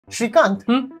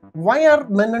Shrikant, why are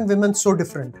men and women so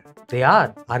different? They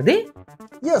are they?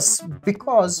 Yes,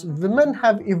 because women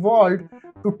have evolved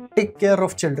to take care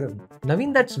of children.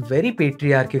 Naveen, that's very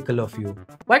patriarchal of you.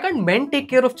 Why can't men take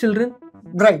care of children?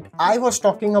 Right, I was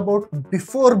talking about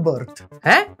before birth.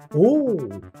 Huh?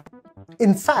 Oh.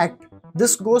 In fact,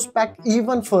 this goes back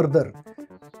even further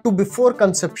to before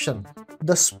conception.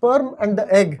 The sperm and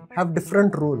the egg have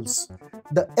different roles.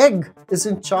 The egg is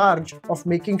in charge of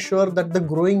making sure that the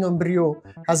growing embryo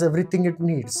has everything it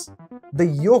needs. The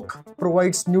yolk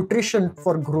provides nutrition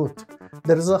for growth.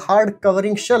 There is a hard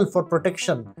covering shell for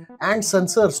protection and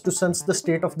sensors to sense the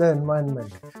state of the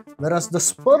environment. Whereas the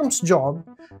sperm's job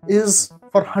is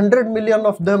for 100 million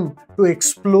of them to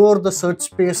explore the search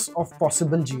space of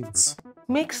possible genes.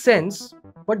 Makes sense,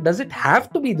 but does it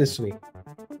have to be this way?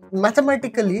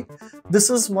 Mathematically, this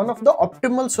is one of the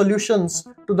optimal solutions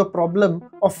to the problem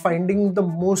of finding the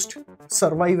most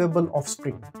survivable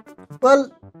offspring. Well,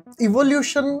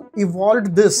 evolution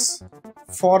evolved this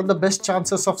for the best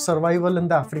chances of survival in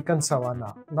the African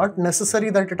savanna. Not necessary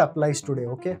that it applies today,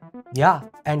 okay? Yeah,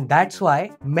 and that's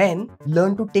why men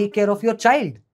learn to take care of your child.